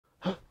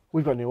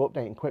We've got a new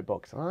update in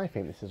QuickBooks, and I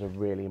think this is a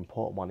really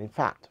important one. In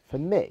fact, for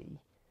me,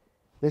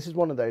 this is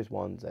one of those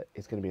ones that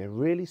is going to be a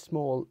really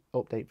small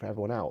update for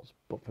everyone else,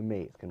 but for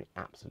me, it's going to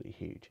be absolutely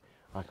huge.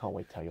 I can't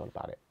wait to tell you all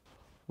about it.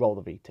 Roll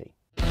the VT.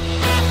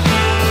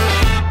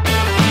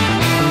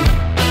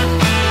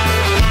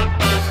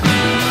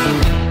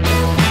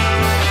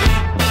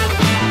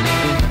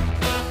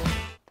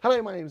 Hello,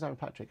 my name is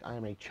Patrick. I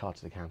am a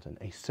chartered accountant,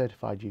 a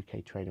certified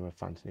UK trainer of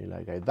Fancy New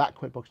Logo, that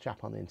QuickBooks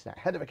chap on the internet,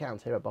 head of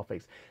accounts here at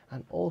Boffix,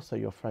 and also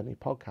your friendly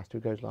podcast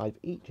who goes live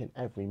each and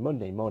every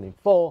Monday morning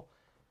for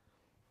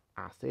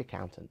Ask the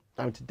Accountant.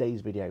 Now in today's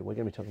video, we're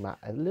going to be talking about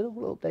a little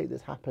update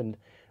that's happened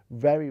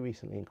very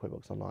recently in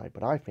QuickBooks Online,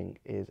 but I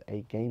think is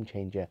a game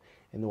changer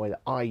in the way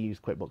that I use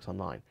QuickBooks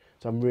Online.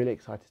 So I'm really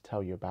excited to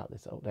tell you about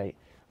this update,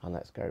 and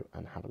let's go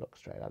and have a look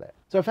straight at it.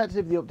 So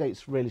effectively, the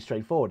update's really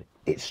straightforward.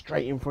 It's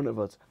straight in front of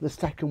us the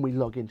second we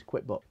log into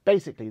QuickBooks.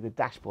 Basically, the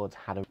dashboard's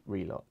had a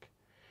relook.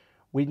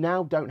 We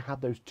now don't have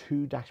those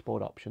two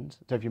dashboard options.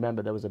 So if you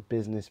remember, there was a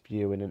business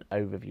view and an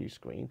overview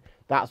screen.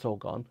 That's all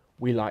gone.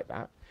 We like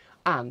that.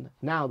 And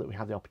now that we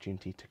have the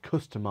opportunity to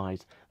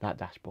customize that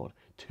dashboard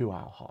to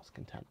our heart's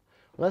content.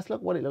 Let's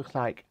look what it looks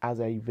like as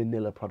a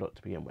vanilla product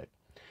to begin with.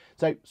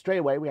 So straight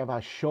away, we have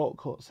our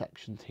shortcut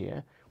sections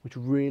here, which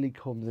really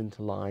comes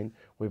into line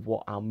with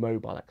what our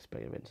mobile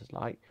experience is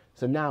like.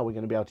 So now we're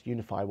going to be able to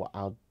unify what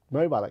our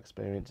mobile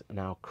experience and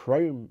our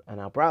Chrome and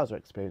our browser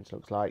experience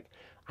looks like,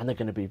 and they're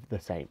going to be the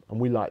same. And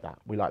we like that.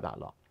 We like that a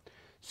lot.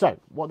 So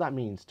what that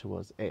means to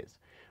us is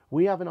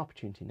we have an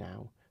opportunity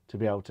now to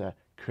be able to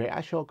create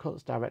our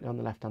shortcuts directly on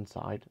the left-hand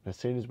side. And as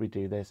soon as we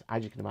do this,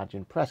 as you can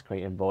imagine, press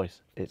create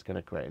invoice, it's going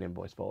to create an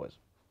invoice for us.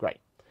 Great.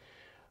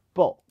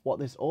 But what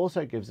this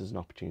also gives us an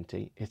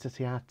opportunity is to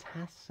see our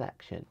task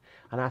section.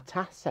 And our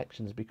task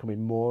section is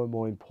becoming more and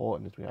more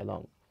important as we go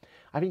along.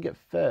 I think at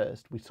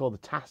first we saw the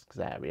tasks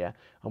area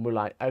and we're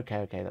like,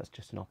 okay, that's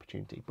just an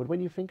opportunity. But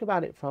when you think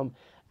about it from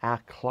our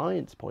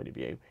client's point of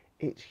view,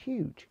 it's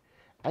huge.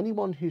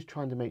 Anyone who's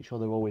trying to make sure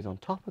they're always on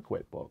top of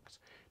QuickBooks,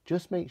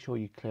 just make sure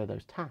you clear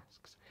those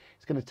tasks.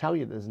 It's going to tell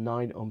you there's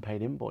 9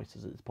 unpaid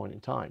invoices at this point in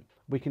time.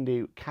 We can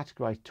do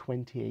categorize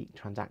 28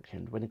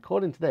 transactions when,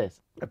 according to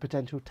this, a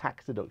potential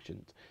tax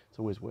deductions. It's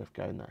always worth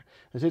going there.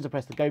 As soon as I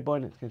press the go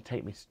button, it's going to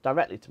take me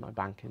directly to my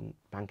bank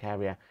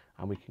area,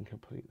 and we can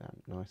complete that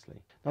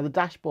nicely. Now the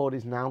dashboard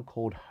is now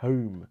called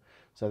Home.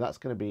 So that's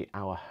going to be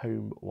our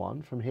home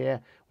one. From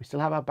here, we still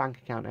have our bank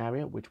account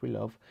area, which we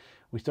love.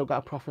 We still got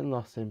our profit and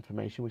loss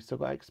information. We've still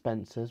got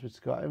expenses. We've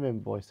still got our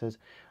invoices,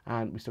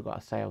 and we've still got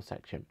our sales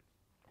section.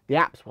 The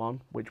apps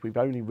one, which we've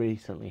only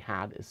recently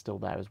had, is still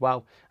there as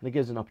well. And it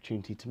gives an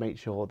opportunity to make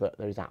sure that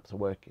those apps are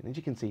working. As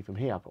you can see from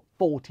here, I've got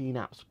 14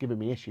 apps giving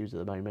me issues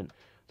at the moment.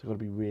 So I've got to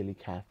be really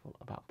careful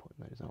about putting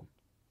those on.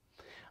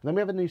 And then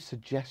we have a new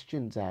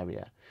suggestions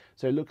area.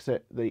 So it looks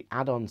at the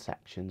add-on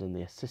sections and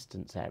the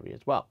assistance area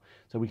as well.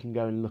 So we can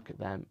go and look at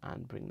them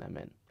and bring them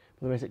in.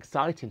 But the most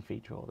exciting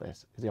feature of all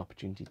this is the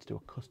opportunity to do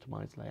a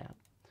customized layout.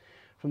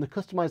 From the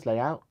customized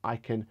layout, I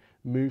can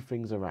move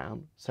things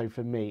around. So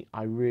for me,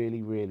 I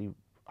really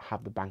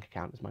have the bank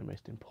account as my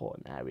most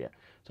important area.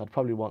 So I'd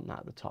probably want that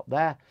at the top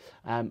there.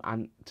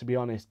 And to be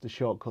honest, the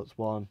shortcuts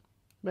one,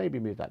 maybe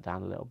move that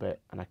down a little bit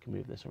and I can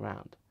move this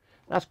around.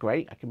 That's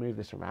great. I can move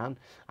this around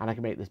and I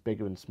can make this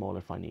bigger and smaller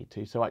if I need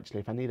to. So actually,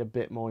 if I need a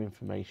bit more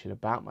information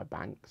about my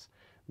banks,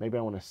 maybe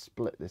I want to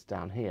split this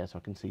down here so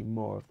I can see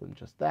more of them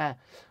just there.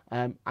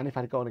 And if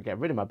I go on to get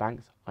rid of my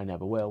banks, I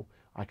never will.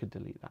 I could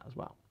delete that as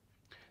well.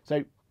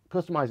 So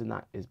customizing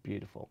that is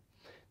beautiful.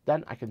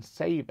 Then I can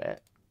save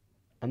it,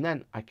 and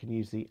then I can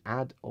use the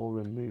add or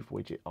remove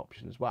widget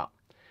option as well.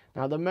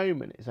 Now at the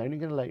moment, it's only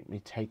going to let me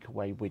take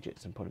away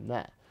widgets and put them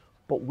there.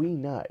 But we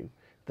know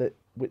that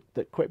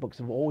QuickBooks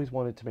have always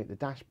wanted to make the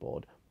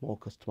dashboard more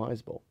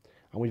customizable.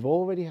 And we've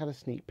already had a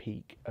sneak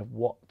peek of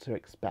what to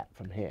expect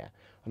from here.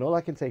 And all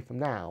I can say from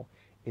now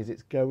is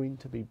it's going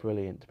to be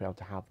brilliant to be able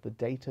to have the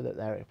data that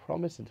they're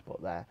promising to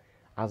put there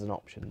as an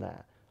option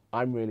there.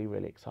 I'm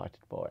really excited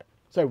for it.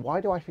 So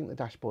why do I think the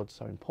dashboard's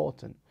so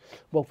important?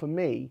 Well, for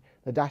me,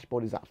 the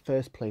dashboard is that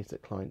first place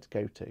that clients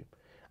go to.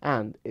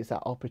 And it's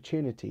that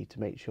opportunity to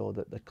make sure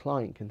that the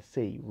client can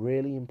see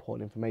really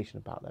important information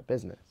about their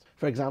business.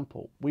 For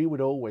example, we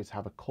would always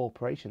have a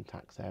corporation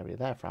tax area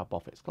there for our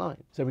Boffix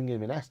clients, so we can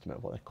give an estimate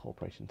of what their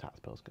corporation tax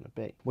bill is going to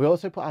be. We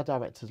also put our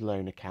director's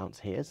loan accounts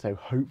here, so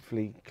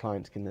hopefully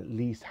clients can at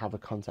least have a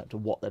concept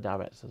of what their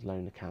director's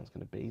loan account is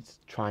going to be,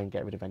 to try and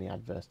get rid of any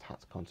adverse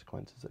tax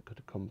consequences that could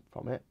have come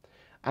from it.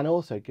 And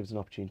also it gives an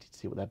opportunity to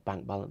see what their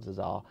bank balances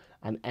are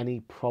and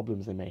any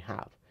problems they may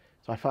have.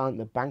 So I found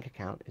the bank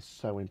account is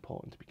so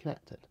important to be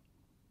connected.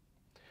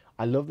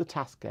 I love the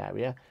task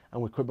area,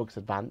 and with QuickBooks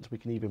Advanced, we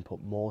can even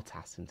put more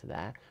tasks into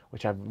there,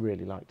 which I'd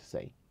really like to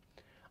see.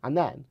 And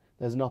then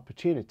there's an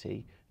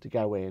opportunity to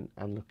go in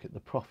and look at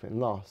the profit and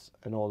loss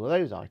and all of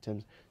those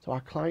items so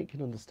our client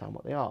can understand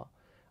what they are.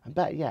 And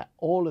better yet,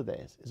 all of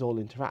this is all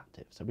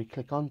interactive. So we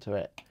click onto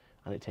it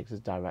and it takes us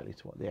directly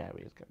to what the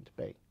area is going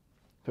to be.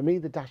 For me,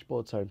 the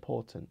dashboard's so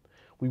important.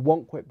 We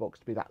want QuickBooks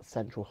to be that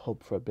central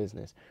hub for a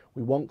business.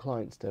 We want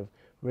clients to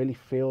really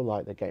feel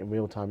like they're getting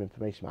real-time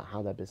information about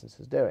how their business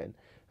is doing.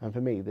 And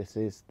for me, the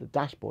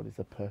dashboard is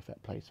the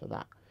perfect place for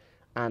that.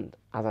 And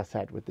as I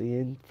said, with the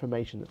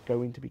information that's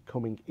going to be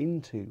coming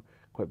into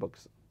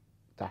QuickBooks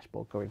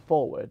dashboard going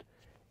forward,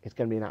 it's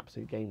going to be an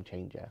absolute game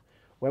changer.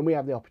 When we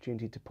have the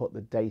opportunity to put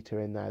the data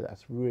in there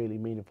that's really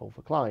meaningful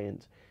for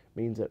clients,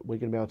 means that we're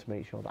going to be able to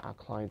make sure that our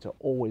clients are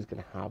always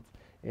going to have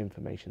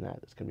information there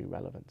that's going to be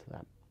relevant to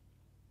them.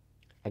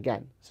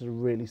 Again, this is a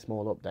really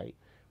small update,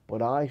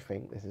 but I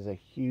think this is a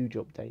huge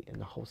update in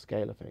the whole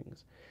scale of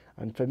things.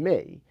 And for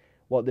me,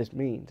 what this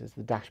means is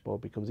the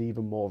dashboard becomes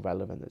even more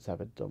relevant than it's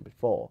ever done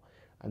before.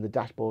 And the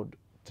dashboard,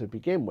 to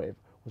begin with,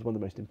 was one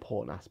of the most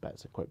important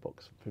aspects of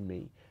QuickBooks for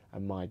me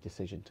and my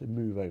decision to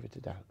move over to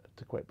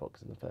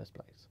QuickBooks in the first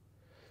place.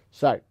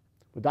 So,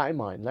 with that in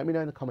mind, let me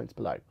know in the comments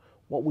below,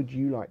 what would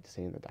you like to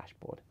see in the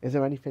dashboard? Is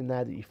there anything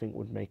there that you think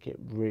would make it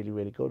really,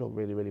 really good or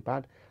really, really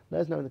bad?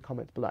 Let us know in the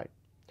comments below.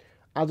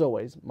 As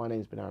always, my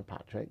name's been Aaron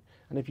Patrick,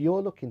 and if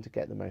you're looking to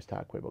get the most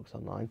out of QuickBooks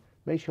Online,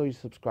 make sure you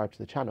subscribe to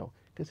the channel,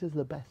 because this is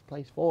the best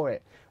place for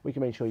it. We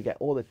can make sure you get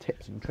all the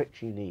tips and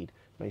tricks you need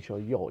to make sure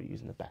you're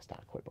using the best out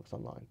of QuickBooks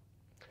Online.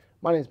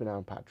 My name's been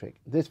Aaron Patrick.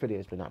 This video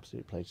has been an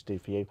absolute pleasure to do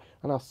for you,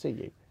 and I'll see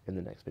you in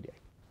the next video.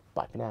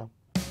 Bye for now.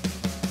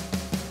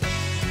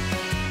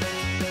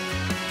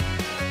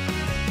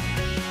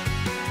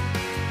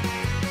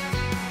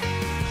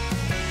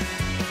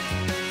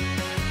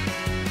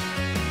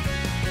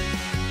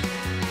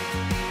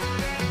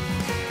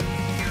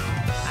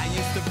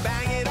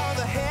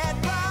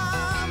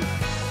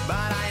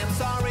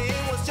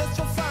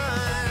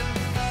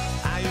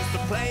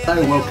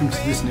 Hello and welcome to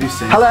this new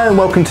scene. Hello and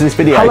welcome to this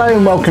video. Hello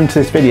and welcome to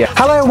this video.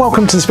 Hello and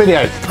welcome to this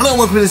video. Hello and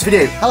welcome to this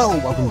video. Hello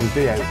and welcome to this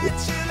video.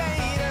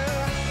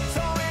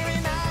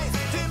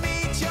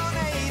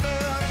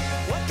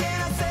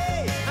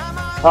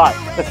 Alright,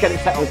 let's get it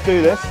set. Let's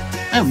do this.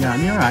 Oh yeah,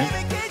 I'm alright.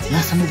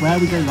 Yes, I'm aware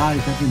we go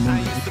live every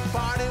Monday.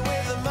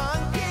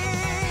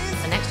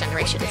 The next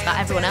generation is about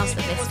everyone else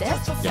that missed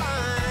it.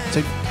 Yeah.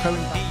 So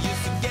current.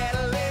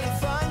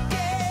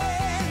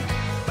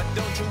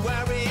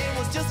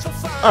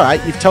 All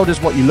right, you've told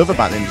us what you love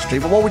about the industry,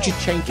 but what would you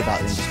change about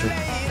the industry?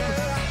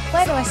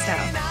 Where do I start?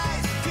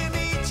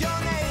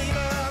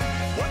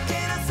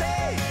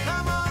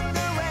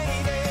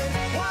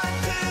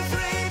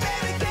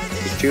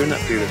 During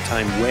that period of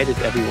time, where did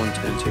everyone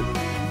turn to?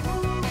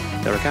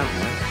 Their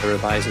accountant, right? Their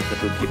advisors, their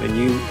bookkeeper, and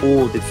you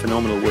all did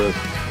phenomenal work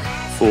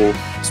for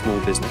small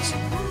business.